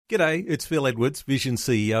G'day, it's Phil Edwards, Vision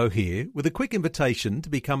CEO here, with a quick invitation to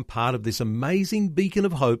become part of this amazing beacon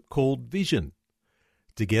of hope called Vision.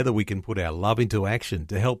 Together we can put our love into action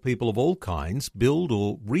to help people of all kinds build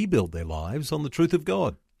or rebuild their lives on the truth of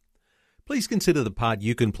God. Please consider the part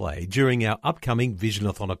you can play during our upcoming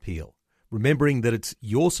Visionathon appeal, remembering that it's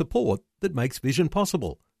your support that makes Vision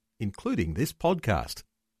possible, including this podcast.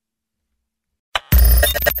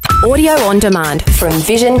 Audio on demand from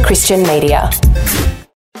Vision Christian Media.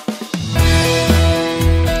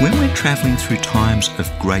 When we're travelling through times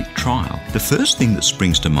of great trial, the first thing that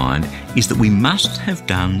springs to mind is that we must have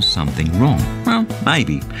done something wrong. Well,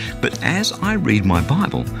 maybe. But as I read my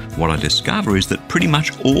Bible, what I discover is that pretty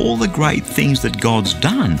much all the great things that God's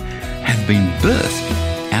done have been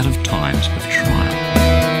birthed out of times of trial.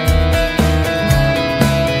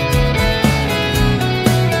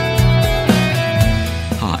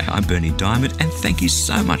 Hi, I'm Bernie Diamond, and thank you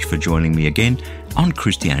so much for joining me again on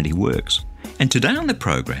Christianity Works. And today on the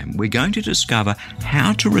program, we're going to discover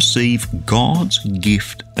how to receive God's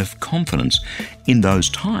gift of confidence in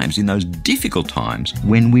those times, in those difficult times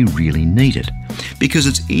when we really need it. Because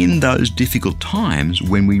it's in those difficult times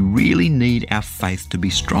when we really need our faith to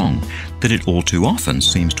be strong that it all too often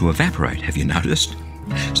seems to evaporate. Have you noticed?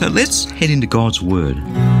 So let's head into God's Word.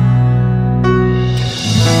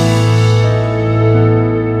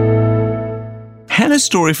 Hannah's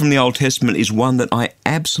story from the Old Testament is one that I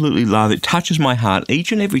absolutely love. It touches my heart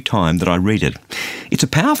each and every time that I read it. It's a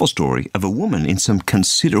powerful story of a woman in some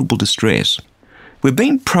considerable distress. We're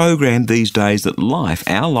being programmed these days that life,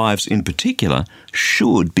 our lives in particular,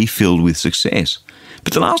 should be filled with success.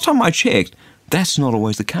 But the last time I checked, that's not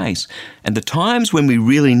always the case. And the times when we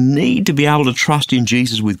really need to be able to trust in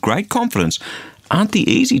Jesus with great confidence aren't the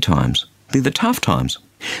easy times. They're the tough times.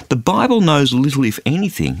 The Bible knows little, if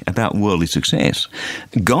anything, about worldly success.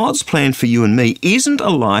 God's plan for you and me isn't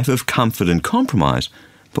a life of comfort and compromise,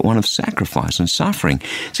 but one of sacrifice and suffering.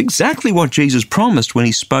 It's exactly what Jesus promised when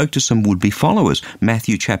he spoke to some would-be followers,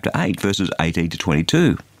 Matthew chapter 8, verses 18 to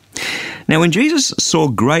 22. Now, when Jesus saw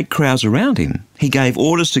great crowds around him, he gave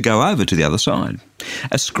orders to go over to the other side.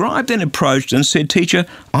 A scribe then approached and said, "Teacher,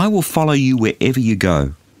 I will follow you wherever you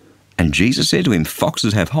go." And Jesus said to him,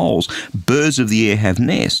 "Foxes have holes, birds of the air have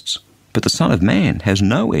nests, but the Son of Man has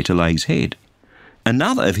nowhere to lay his head."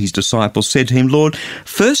 Another of his disciples said to him, "Lord,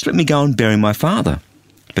 first let me go and bury my father."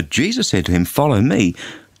 But Jesus said to him, "Follow me,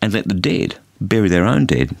 and let the dead bury their own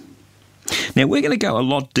dead." Now, we're going to go a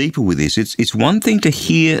lot deeper with this. It's one thing to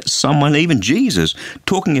hear someone, even Jesus,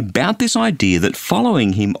 talking about this idea that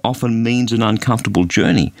following him often means an uncomfortable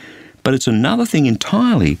journey. But it's another thing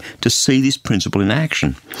entirely to see this principle in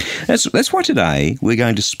action. That's why today we're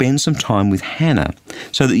going to spend some time with Hannah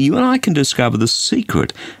so that you and I can discover the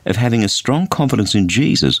secret of having a strong confidence in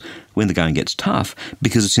Jesus when the going gets tough,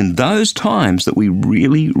 because it's in those times that we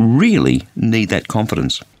really, really need that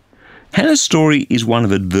confidence. Hannah's story is one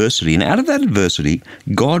of adversity, and out of that adversity,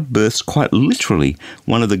 God births quite literally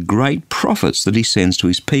one of the great prophets that he sends to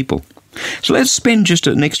his people. So let's spend just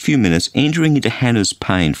the next few minutes entering into Hannah's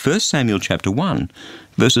pain. 1 Samuel chapter 1,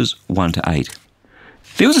 verses 1 to 8.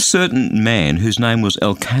 There was a certain man whose name was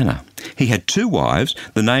Elkanah. He had two wives.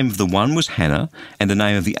 The name of the one was Hannah, and the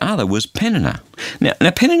name of the other was Peninnah. Now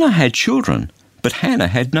Peninnah had children, but Hannah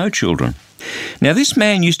had no children. Now this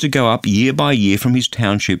man used to go up year by year from his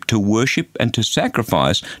township to worship and to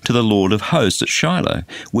sacrifice to the Lord of hosts at Shiloh,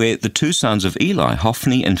 where the two sons of Eli,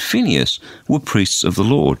 Hophni and Phinehas, were priests of the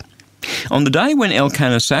Lord. On the day when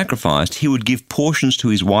Elkanah sacrificed, he would give portions to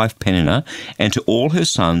his wife Peninnah and to all her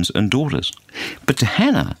sons and daughters. But to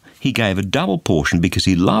Hannah he gave a double portion because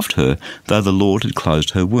he loved her, though the Lord had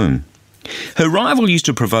closed her womb. Her rival used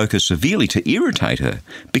to provoke her severely to irritate her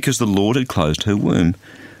because the Lord had closed her womb.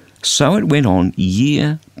 So it went on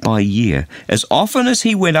year by year. As often as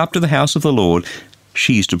he went up to the house of the Lord,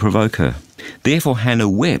 she used to provoke her. Therefore Hannah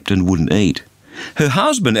wept and wouldn't eat. Her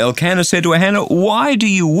husband Elkanah said to her, "Hannah, why do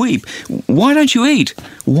you weep? Why don't you eat?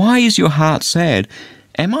 Why is your heart sad?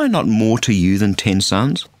 Am I not more to you than 10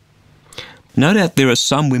 sons?" No doubt there are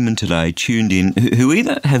some women today tuned in who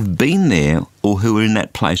either have been there or who are in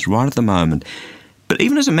that place right at the moment. But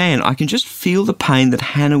even as a man, I can just feel the pain that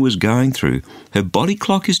Hannah was going through. Her body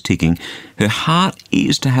clock is ticking. Her heart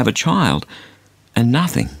is to have a child, and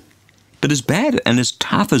nothing. But as bad and as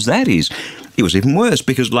tough as that is, it was even worse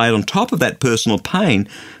because laid on top of that personal pain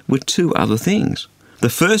were two other things. The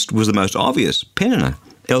first was the most obvious, Peninnah,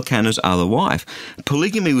 Elkanah's other wife.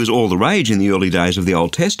 Polygamy was all the rage in the early days of the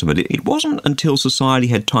Old Testament. It wasn't until society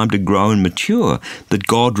had time to grow and mature that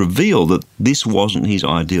God revealed that this wasn't his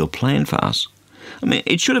ideal plan for us. I mean,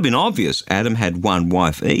 it should have been obvious Adam had one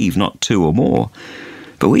wife, Eve, not two or more.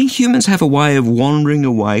 But we humans have a way of wandering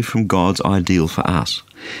away from God's ideal for us.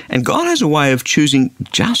 And God has a way of choosing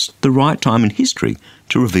just the right time in history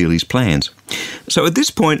to reveal his plans. So at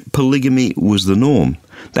this point, polygamy was the norm.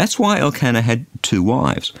 That's why Elkanah had 2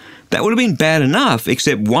 wives. That would have been bad enough,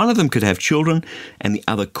 except one of them could have children and the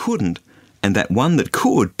other couldn't. And that one that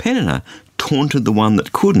could, Peninnah, taunted the one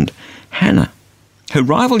that couldn't, Hannah. Her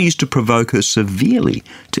rival used to provoke her severely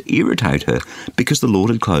to irritate her because the Lord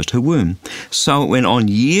had closed her womb. So it went on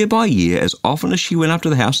year by year. As often as she went up to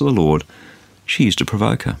the house of the Lord, she used to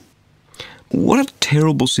provoke her. What a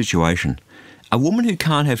terrible situation. A woman who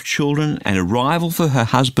can't have children and a rival for her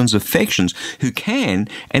husband's affections who can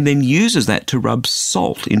and then uses that to rub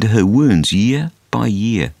salt into her wounds year by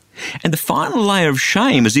year. And the final layer of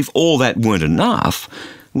shame, as if all that weren't enough,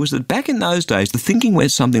 was that back in those days the thinking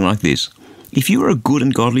went something like this. If you were a good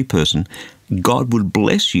and godly person, God would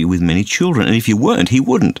bless you with many children, and if you weren't, he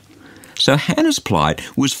wouldn't. So Hannah's plight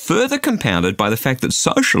was further compounded by the fact that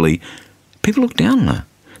socially, people looked down on her.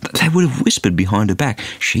 They would have whispered behind her back,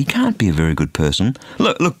 she can't be a very good person.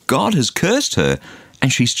 Look, God has cursed her,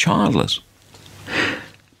 and she's childless.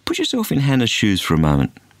 Put yourself in Hannah's shoes for a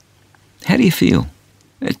moment. How do you feel?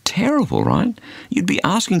 Terrible, right? You'd be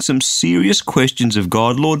asking some serious questions of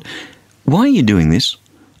God. Lord, why are you doing this?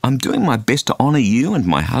 I'm doing my best to honour you and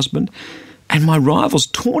my husband, and my rival's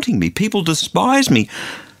taunting me. People despise me.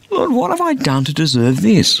 Lord, what have I done to deserve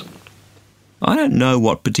this? I don't know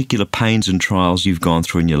what particular pains and trials you've gone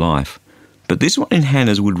through in your life, but this one in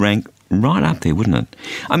Hannah's would rank right up there, wouldn't it?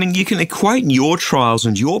 I mean, you can equate your trials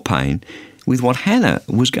and your pain with what Hannah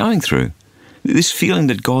was going through. This feeling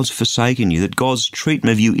that God's forsaken you, that God's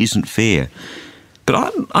treatment of you isn't fair.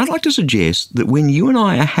 But I'd like to suggest that when you and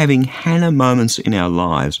I are having Hannah moments in our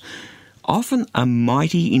lives, often a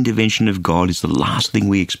mighty intervention of God is the last thing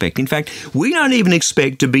we expect. In fact, we don't even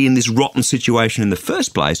expect to be in this rotten situation in the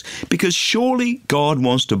first place, because surely God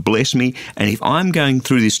wants to bless me, and if I'm going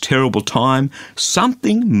through this terrible time,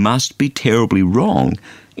 something must be terribly wrong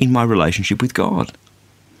in my relationship with God.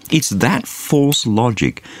 It's that false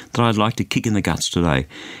logic that I'd like to kick in the guts today.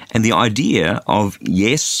 And the idea of,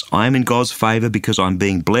 yes, I'm in God's favour because I'm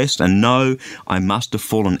being blessed, and no, I must have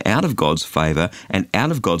fallen out of God's favour and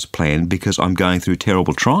out of God's plan because I'm going through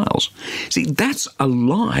terrible trials. See, that's a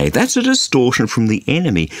lie. That's a distortion from the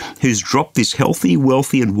enemy who's dropped this healthy,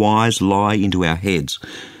 wealthy and wise lie into our heads.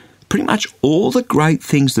 Pretty much all the great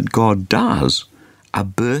things that God does are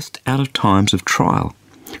birthed out of times of trial.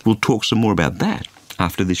 We'll talk some more about that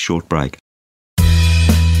after this short break.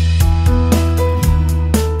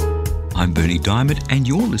 I'm Bernie Diamond, and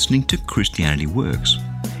you're listening to Christianity Works.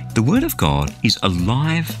 The Word of God is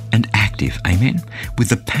alive and active, amen, with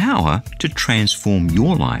the power to transform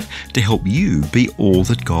your life, to help you be all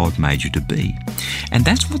that God made you to be. And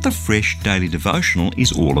that's what the Fresh Daily Devotional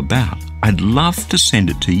is all about. I'd love to send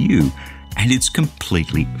it to you, and it's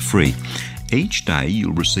completely free. Each day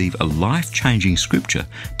you'll receive a life-changing scripture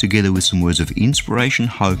together with some words of inspiration,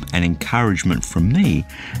 hope and encouragement from me,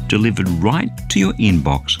 delivered right to your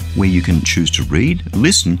inbox, where you can choose to read,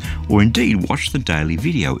 listen or indeed watch the daily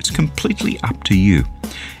video. It's completely up to you.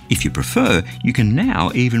 If you prefer, you can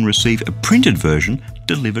now even receive a printed version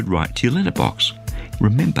delivered right to your letterbox.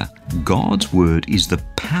 Remember, God's Word is the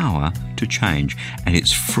power to change, and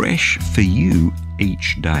it's fresh for you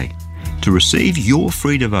each day. To receive your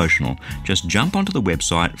free devotional, just jump onto the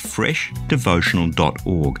website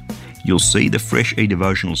freshdevotional.org. You'll see the Fresh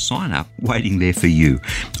eDevotional sign up waiting there for you.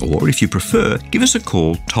 Or if you prefer, give us a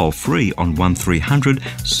call toll free on 1300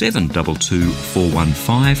 722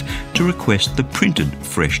 415 to request the printed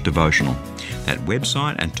Fresh devotional. That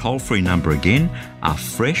website and toll-free number again are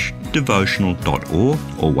freshdevotional.org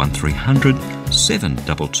or 1300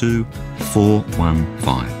 722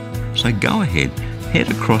 415. So go ahead, head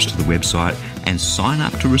across to the website and sign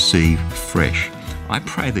up to receive Fresh. I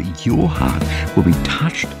pray that your heart will be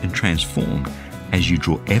touched and transformed as you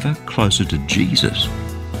draw ever closer to Jesus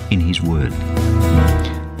in His Word.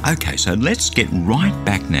 Okay, so let's get right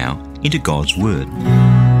back now into God's Word.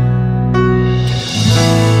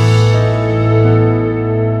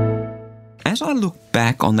 As I look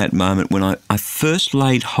back on that moment when I first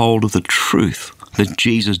laid hold of the truth that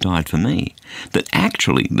Jesus died for me, that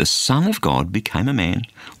actually the Son of God became a man,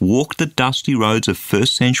 walked the dusty roads of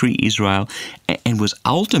first century Israel, and was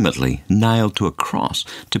ultimately nailed to a cross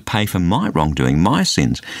to pay for my wrongdoing, my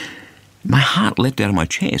sins, my heart leapt out of my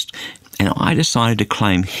chest, and I decided to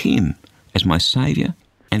claim Him as my Saviour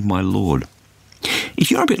and my Lord.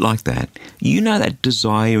 If you're a bit like that, you know that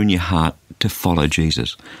desire in your heart to follow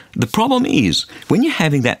Jesus. The problem is, when you're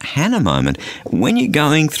having that Hannah moment, when you're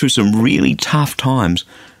going through some really tough times,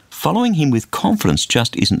 following him with confidence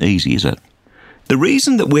just isn't easy, is it? The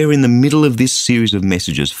reason that we're in the middle of this series of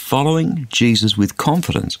messages, following Jesus with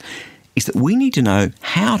confidence, is that we need to know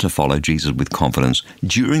how to follow Jesus with confidence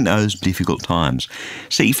during those difficult times.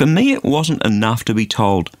 See, for me, it wasn't enough to be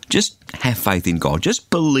told, just have faith in God, just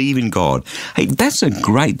believe in God. Hey, that's a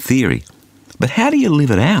great theory. But how do you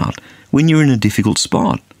live it out when you're in a difficult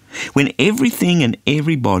spot? When everything and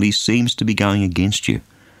everybody seems to be going against you?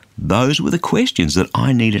 Those were the questions that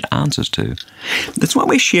I needed answers to. That's why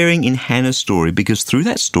we're sharing in Hannah's story, because through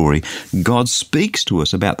that story, God speaks to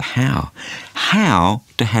us about how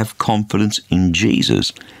to have confidence in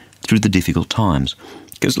Jesus through the difficult times.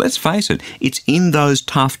 Because let's face it, it's in those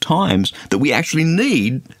tough times that we actually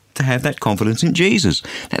need to have that confidence in Jesus.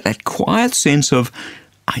 That quiet sense of,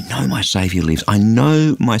 I know my Saviour lives. I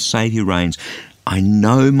know my Saviour reigns. I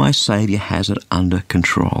know my Saviour has it under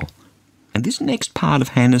control. And this next part of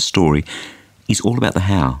Hannah's story is all about the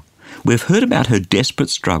how. We've heard about her desperate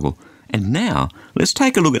struggle, and now let's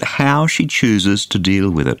take a look at how she chooses to deal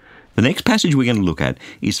with it. The next passage we're going to look at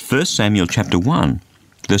is 1 Samuel chapter 1,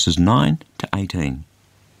 verses 9 to 18.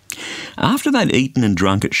 After they'd eaten and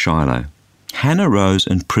drunk at Shiloh, Hannah rose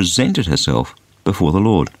and presented herself before the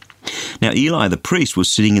Lord. Now Eli the priest was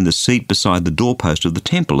sitting in the seat beside the doorpost of the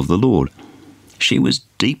temple of the Lord. She was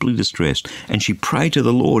deeply distressed, and she prayed to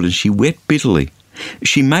the Lord, and she wept bitterly.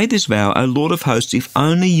 She made this vow, O Lord of hosts, if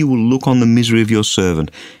only you will look on the misery of your servant,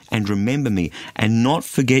 and remember me, and not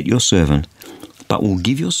forget your servant, but will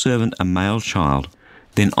give your servant a male child,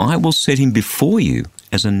 then I will set him before you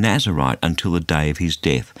as a Nazarite until the day of his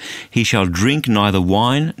death. He shall drink neither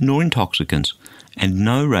wine nor intoxicants, and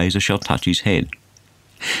no razor shall touch his head.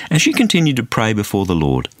 As she continued to pray before the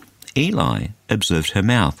Lord, Eli observed her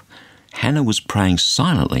mouth. Hannah was praying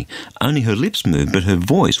silently. Only her lips moved, but her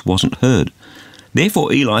voice wasn't heard.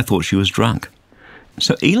 Therefore Eli thought she was drunk.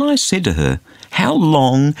 So Eli said to her, How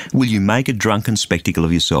long will you make a drunken spectacle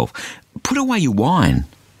of yourself? Put away your wine.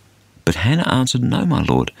 But Hannah answered, No, my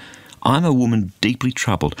lord. I am a woman deeply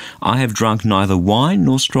troubled. I have drunk neither wine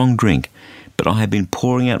nor strong drink, but I have been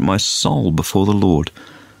pouring out my soul before the Lord.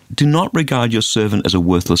 Do not regard your servant as a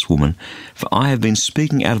worthless woman, for I have been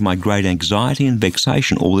speaking out of my great anxiety and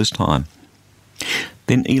vexation all this time.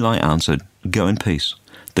 Then Eli answered, Go in peace.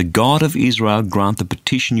 The God of Israel grant the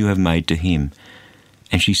petition you have made to him.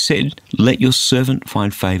 And she said, Let your servant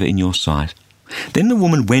find favour in your sight. Then the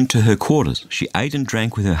woman went to her quarters. She ate and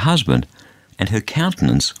drank with her husband, and her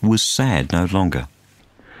countenance was sad no longer.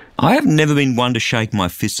 I have never been one to shake my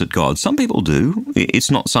fists at God. Some people do.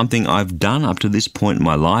 It's not something I've done up to this point in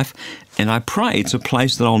my life, and I pray it's a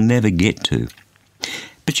place that I'll never get to.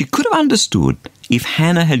 But you could have understood if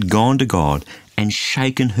Hannah had gone to God and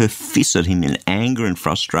shaken her fists at him in anger and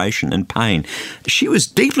frustration and pain. She was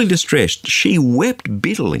deeply distressed. She wept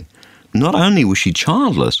bitterly. Not only was she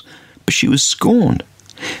childless, but she was scorned.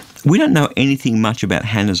 We don't know anything much about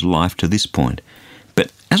Hannah's life to this point.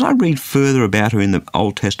 But as I read further about her in the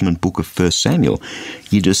Old Testament book of 1 Samuel,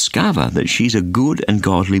 you discover that she's a good and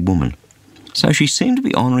godly woman. So she seemed to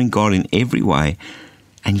be honouring God in every way,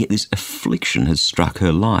 and yet this affliction had struck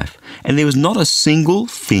her life, and there was not a single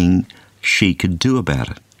thing she could do about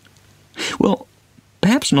it. Well,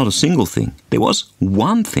 perhaps not a single thing. There was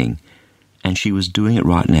one thing, and she was doing it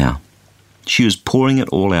right now. She was pouring it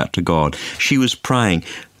all out to God. She was praying.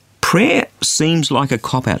 Prayer seems like a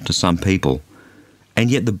cop-out to some people. And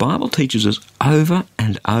yet the Bible teaches us over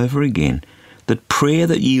and over again that prayer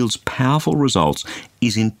that yields powerful results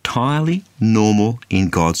is entirely normal in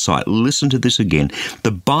God's sight. Listen to this again.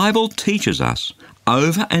 The Bible teaches us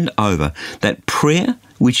over and over that prayer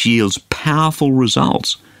which yields powerful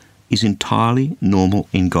results is entirely normal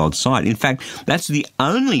in God's sight. In fact, that's the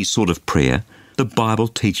only sort of prayer the Bible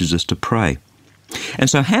teaches us to pray. And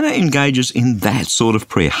so Hannah engages in that sort of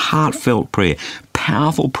prayer, heartfelt prayer,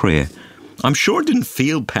 powerful prayer. I'm sure it didn't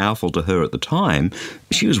feel powerful to her at the time.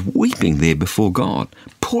 She was weeping there before God,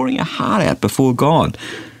 pouring her heart out before God.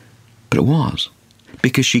 But it was,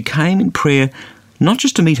 because she came in prayer not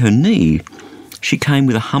just to meet her need, she came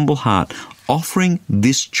with a humble heart, offering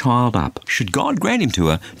this child up, should God grant him to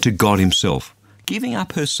her, to God himself, giving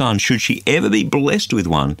up her son, should she ever be blessed with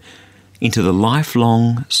one, into the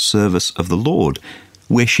lifelong service of the Lord,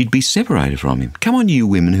 where she'd be separated from him. Come on, you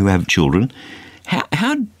women who have children.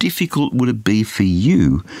 How difficult would it be for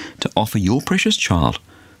you to offer your precious child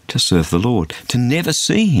to serve the Lord, to never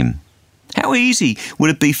see him? How easy would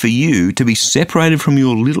it be for you to be separated from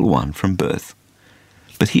your little one from birth?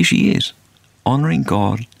 But here she is, honouring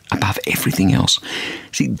God above everything else.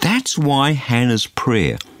 See, that's why Hannah's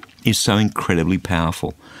prayer is so incredibly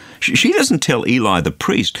powerful. She doesn't tell Eli the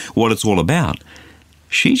priest what it's all about.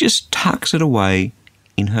 She just tucks it away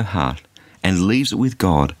in her heart and leaves it with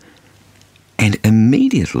God. And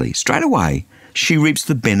immediately, straight away, she reaps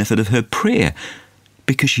the benefit of her prayer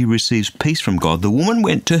because she receives peace from God. The woman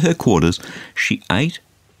went to her quarters, she ate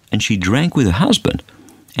and she drank with her husband,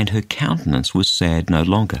 and her countenance was sad no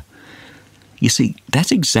longer. You see,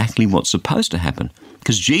 that's exactly what's supposed to happen,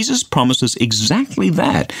 because Jesus promises exactly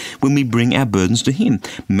that when we bring our burdens to Him.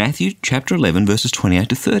 Matthew chapter 11, verses 28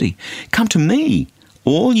 to 30. Come to me,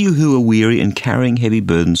 all you who are weary and carrying heavy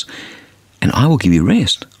burdens, and I will give you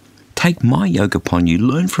rest. Take my yoke upon you,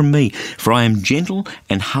 learn from me, for I am gentle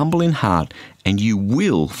and humble in heart, and you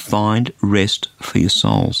will find rest for your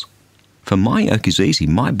souls. For my yoke is easy,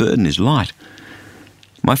 my burden is light.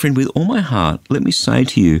 My friend, with all my heart, let me say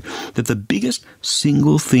to you that the biggest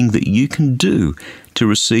single thing that you can do to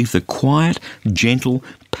receive the quiet, gentle,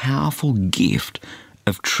 powerful gift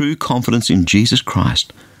of true confidence in Jesus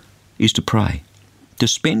Christ is to pray. To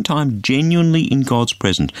spend time genuinely in God's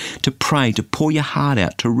presence, to pray, to pour your heart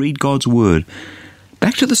out, to read God's Word.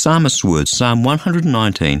 Back to the psalmist's words, Psalm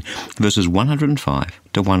 119, verses 105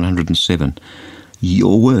 to 107.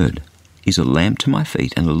 Your word is a lamp to my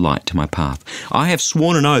feet and a light to my path. I have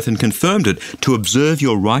sworn an oath and confirmed it to observe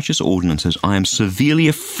your righteous ordinances. I am severely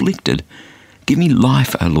afflicted. Give me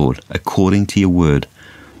life, O Lord, according to your word.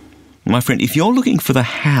 My friend, if you're looking for the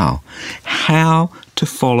how to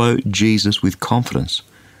follow Jesus with confidence,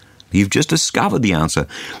 you've just discovered the answer.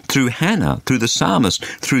 Through Hannah, through the psalmist,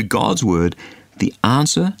 through God's word, the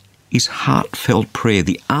answer is heartfelt prayer.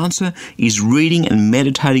 The answer is reading and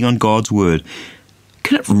meditating on God's word.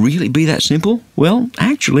 Can it really be that simple? Well,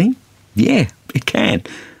 actually, yeah, it can.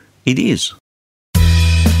 It is.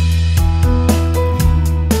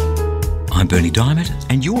 I'm Bernie Diamond,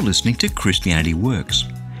 and you're listening to Christianity Works.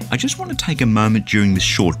 I just want to take a moment during this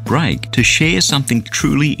short break to share something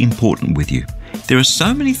truly important with you. There are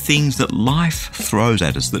so many things that life throws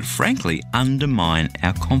at us that frankly undermine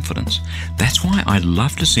our confidence. That's why I'd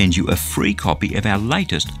love to send you a free copy of our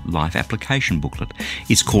latest life application booklet.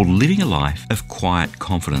 It's called Living a Life of Quiet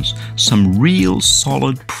Confidence. Some real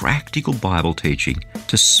solid practical Bible teaching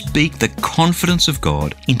to speak the confidence of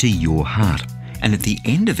God into your heart. And at the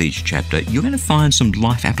end of each chapter, you're going to find some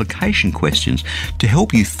life application questions to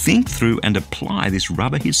help you think through and apply this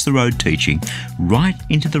rubber hits the road teaching right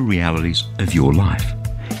into the realities of your life.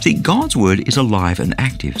 See, God's Word is alive and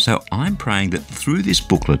active, so I'm praying that through this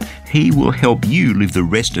booklet, He will help you live the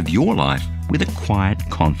rest of your life with a quiet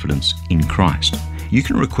confidence in Christ. You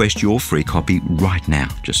can request your free copy right now.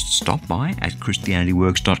 Just stop by at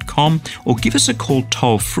ChristianityWorks.com or give us a call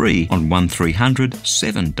toll-free on 1300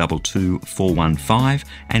 722 415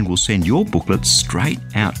 and we'll send your booklet straight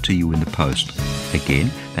out to you in the post. Again,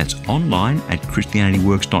 that's online at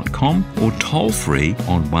ChristianityWorks.com or toll-free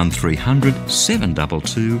on 1300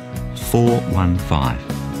 722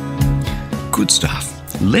 415. Good stuff.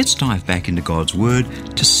 Let's dive back into God's Word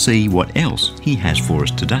to see what else He has for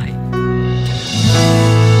us today.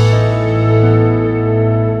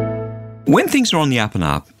 When things are on the up and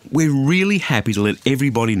up, we're really happy to let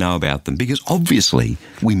everybody know about them because obviously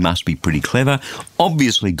we must be pretty clever.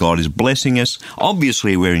 Obviously God is blessing us.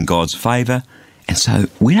 Obviously we're in God's favour. And so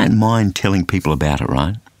we don't mind telling people about it,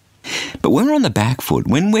 right? But when we're on the back foot,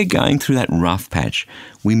 when we're going through that rough patch,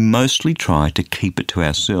 we mostly try to keep it to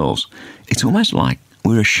ourselves. It's almost like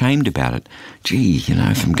we're ashamed about it. Gee,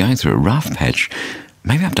 if I'm going through a rough patch,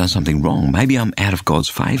 maybe I've done something wrong. Maybe I'm out of God's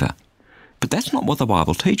favour. But that's not what the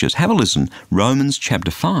Bible teaches. Have a listen. Romans chapter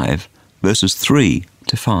 5, verses 3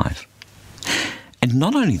 to 5. And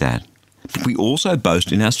not only that, but we also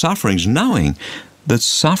boast in our sufferings, knowing that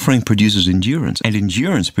suffering produces endurance, and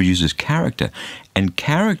endurance produces character, and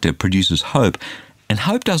character produces hope. And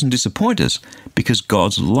hope doesn't disappoint us because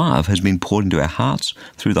God's love has been poured into our hearts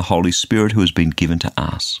through the Holy Spirit who has been given to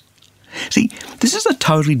us. See, this is a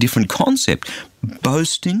totally different concept,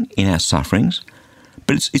 boasting in our sufferings,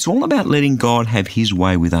 but it's all about letting God have His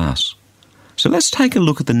way with us. So let's take a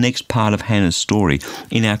look at the next part of Hannah's story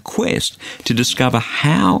in our quest to discover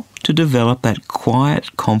how to develop that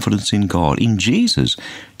quiet confidence in God, in Jesus,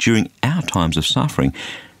 during our times of suffering,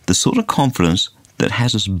 the sort of confidence that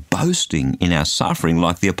has us boasting in our suffering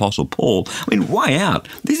like the Apostle Paul. I mean, way out.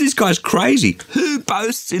 This guy's crazy. Who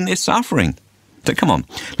boasts in their suffering? So come on,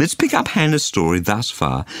 let's pick up Hannah's story thus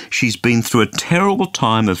far. She's been through a terrible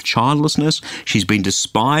time of childlessness. She's been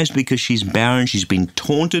despised because she's barren. She's been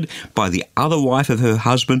taunted by the other wife of her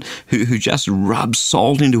husband who just rubs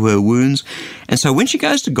salt into her wounds. And so when she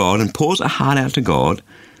goes to God and pours her heart out to God,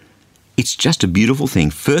 it's just a beautiful thing.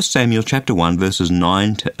 1 Samuel chapter 1, verses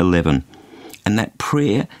 9 to 11. And that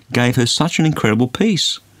prayer gave her such an incredible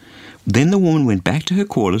peace. Then the woman went back to her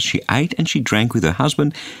quarters. She ate and she drank with her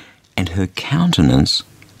husband, and her countenance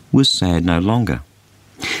was sad no longer.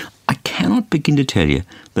 I cannot begin to tell you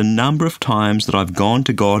the number of times that I've gone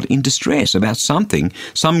to God in distress about something,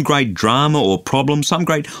 some great drama or problem, some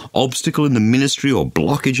great obstacle in the ministry or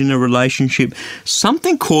blockage in a relationship,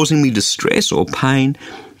 something causing me distress or pain,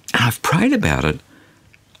 and I've prayed about it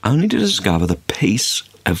only to discover the peace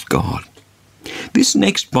of God. This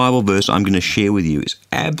next Bible verse I'm going to share with you is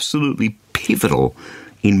absolutely pivotal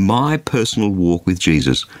in my personal walk with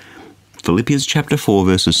Jesus. Philippians chapter 4,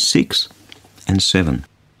 verses 6 and 7.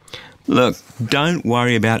 Look, don't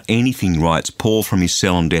worry about anything, writes Paul from his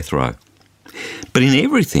cell on death row. But in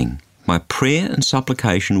everything, by prayer and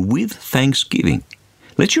supplication with thanksgiving,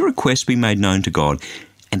 let your requests be made known to God,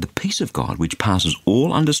 and the peace of God, which passes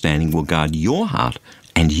all understanding, will guard your heart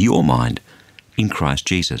and your mind in Christ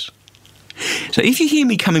Jesus. So if you hear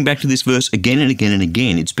me coming back to this verse again and again and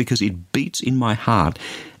again, it's because it beats in my heart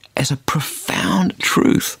as a profound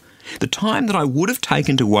truth. The time that I would have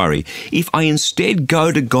taken to worry, if I instead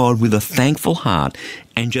go to God with a thankful heart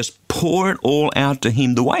and just pour it all out to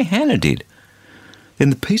Him the way Hannah did, then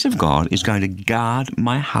the peace of God is going to guard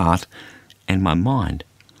my heart and my mind.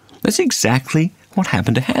 That's exactly what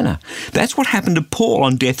happened to Hannah. That's what happened to Paul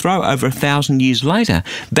on death row over 1,000 years later.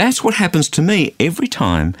 That's what happens to me every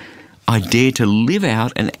time I dare to live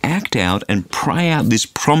out and act out and pray out this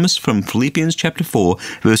promise from Philippians chapter 4,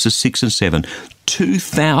 verses 6 and 7,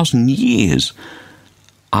 2,000 years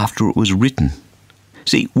after it was written.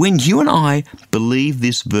 See, when you and I believe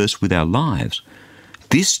this verse with our lives,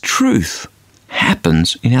 this truth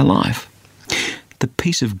happens in our life. The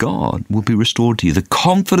peace of God will be restored to you. The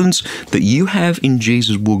confidence that you have in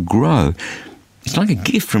Jesus will grow. It's like a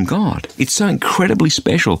gift from God. It's so incredibly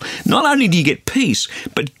special. Not only do you get peace,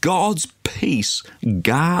 but God's peace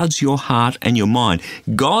guards your heart and your mind.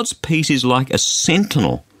 God's peace is like a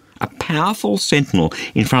sentinel, a powerful sentinel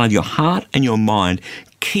in front of your heart and your mind,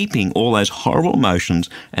 keeping all those horrible emotions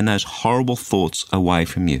and those horrible thoughts away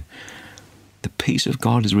from you. The peace of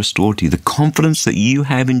God is restored to you. The confidence that you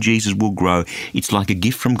have in Jesus will grow. It's like a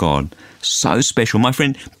gift from God. So special. My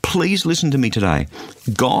friend, please listen to me today.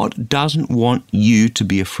 God doesn't want you to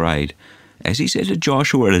be afraid. As He said to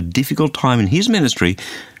Joshua at a difficult time in his ministry,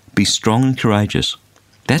 be strong and courageous.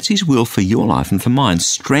 That's His will for your life and for mine.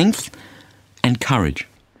 Strength and courage.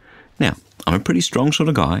 Now, I'm a pretty strong sort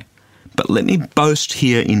of guy, but let me boast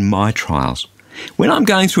here in my trials. When I'm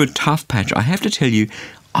going through a tough patch, I have to tell you,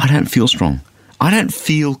 I don't feel strong. I don't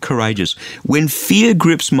feel courageous. When fear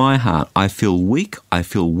grips my heart, I feel weak, I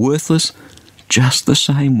feel worthless, just the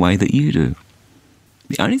same way that you do.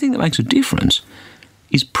 The only thing that makes a difference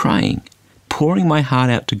is praying, pouring my heart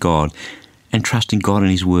out to God and trusting God and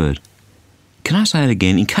His Word. Can I say it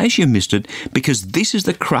again, in case you missed it, because this is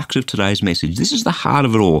the crux of today's message. This is the heart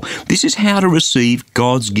of it all. This is how to receive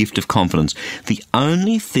God's gift of confidence. The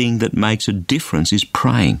only thing that makes a difference is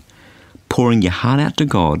praying, pouring your heart out to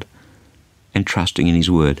God and trusting in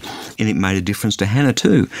His Word. And it made a difference to Hannah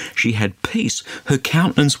too. She had peace. Her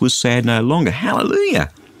countenance was sad no longer.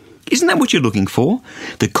 Hallelujah! Isn't that what you're looking for?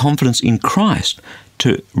 The confidence in Christ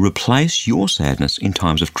to replace your sadness in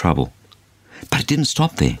times of trouble. But it didn't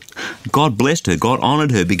stop there. God blessed her. God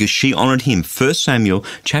honoured her because she honoured Him. 1 Samuel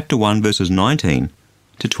chapter 1 verses 19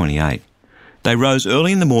 to 28. They rose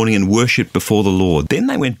early in the morning and worshipped before the Lord. Then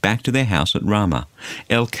they went back to their house at Ramah.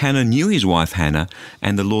 Elkanah knew his wife Hannah,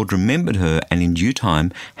 and the Lord remembered her, and in due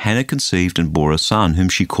time Hannah conceived and bore a son, whom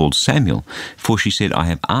she called Samuel, for she said, I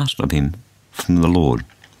have asked of him from the Lord.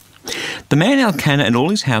 The man Elkanah and all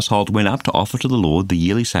his household went up to offer to the Lord the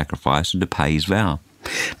yearly sacrifice and to pay his vow.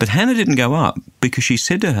 But Hannah didn't go up, because she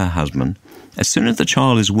said to her husband, as soon as the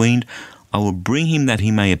child is weaned, I will bring him that he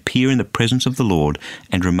may appear in the presence of the Lord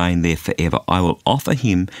and remain there forever. I will offer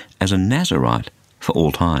him as a Nazirite for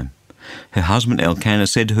all time. Her husband Elkanah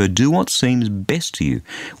said to her, do what seems best to you.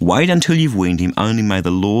 Wait until you've weaned him, only may the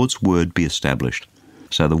Lord's word be established.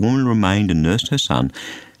 So the woman remained and nursed her son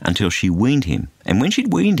until she weaned him. And when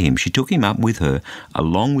she'd weaned him, she took him up with her,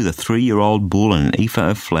 along with a 3-year-old bull and an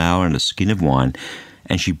ephah of flour and a skin of wine.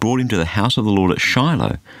 And she brought him to the house of the Lord at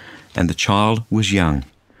Shiloh, and the child was young.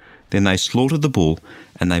 Then they slaughtered the bull,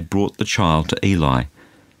 and they brought the child to Eli.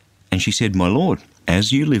 And she said, My Lord,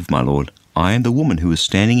 as you live, my Lord, I am the woman who is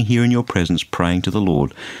standing here in your presence praying to the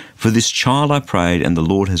Lord. For this child I prayed, and the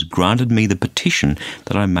Lord has granted me the petition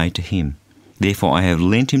that I made to him. Therefore I have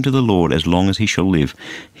lent him to the Lord as long as he shall live.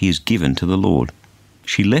 He is given to the Lord.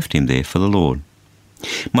 She left him there for the Lord.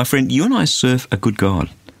 My friend, you and I serve a good God.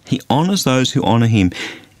 He honours those who honour him.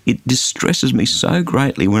 It distresses me so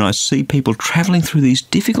greatly when I see people travelling through these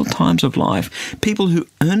difficult times of life, people who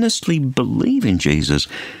earnestly believe in Jesus,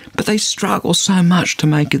 but they struggle so much to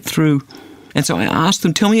make it through. And so I ask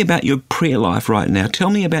them, tell me about your prayer life right now. Tell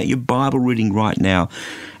me about your Bible reading right now.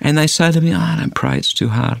 And they say to me, I don't pray, it's too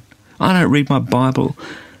hard. I don't read my Bible.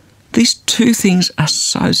 These two things are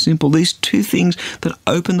so simple. These two things that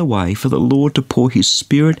open the way for the Lord to pour His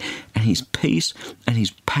Spirit and His peace and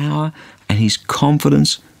His power and His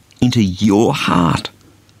confidence into your heart.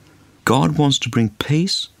 God wants to bring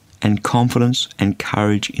peace and confidence and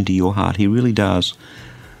courage into your heart. He really does.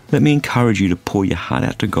 Let me encourage you to pour your heart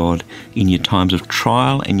out to God in your times of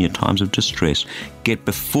trial and your times of distress. Get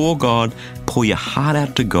before God, pour your heart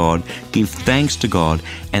out to God, give thanks to God,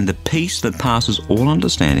 and the peace that passes all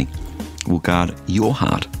understanding will guard your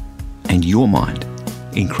heart and your mind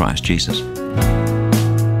in Christ Jesus.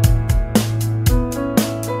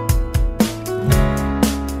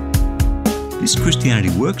 This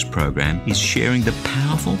Christianity Works program is sharing the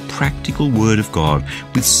powerful, practical Word of God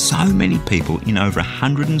with so many people in over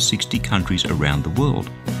 160 countries around the world.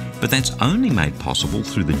 But that's only made possible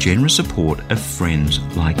through the generous support of friends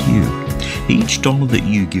like you. Each dollar that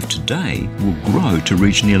you give today will grow to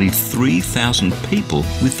reach nearly 3,000 people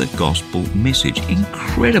with the gospel message.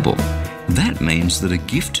 Incredible! That means that a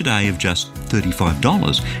gift today of just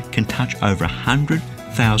 $35 can touch over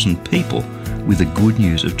 100,000 people with the good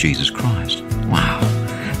news of Jesus Christ. Wow.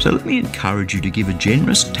 So let me encourage you to give a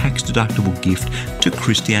generous tax-deductible gift to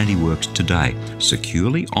Christianity Works today,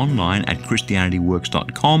 securely online at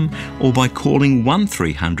christianityworks.com or by calling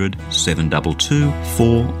 1300 722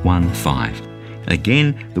 415.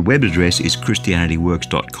 Again, the web address is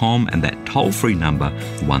christianityworks.com and that toll-free number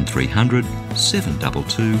 1300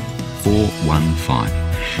 722 415.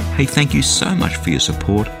 Hey, thank you so much for your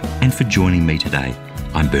support and for joining me today.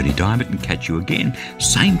 I'm Bernie Diamond and catch you again,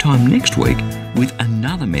 same time next week, with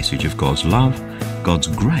another message of God's love, God's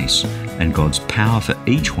grace, and God's power for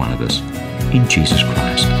each one of us in Jesus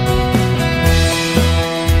Christ.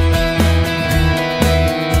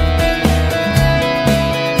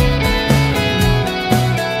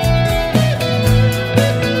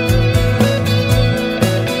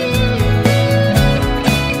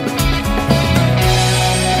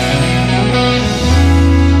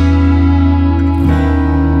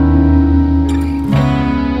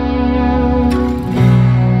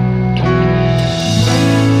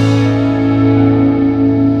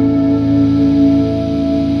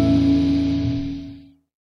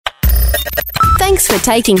 Thanks for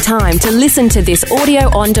taking time to listen to this audio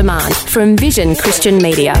on demand from Vision Christian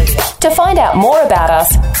Media. To find out more about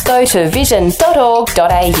us, go to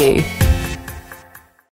vision.org.au.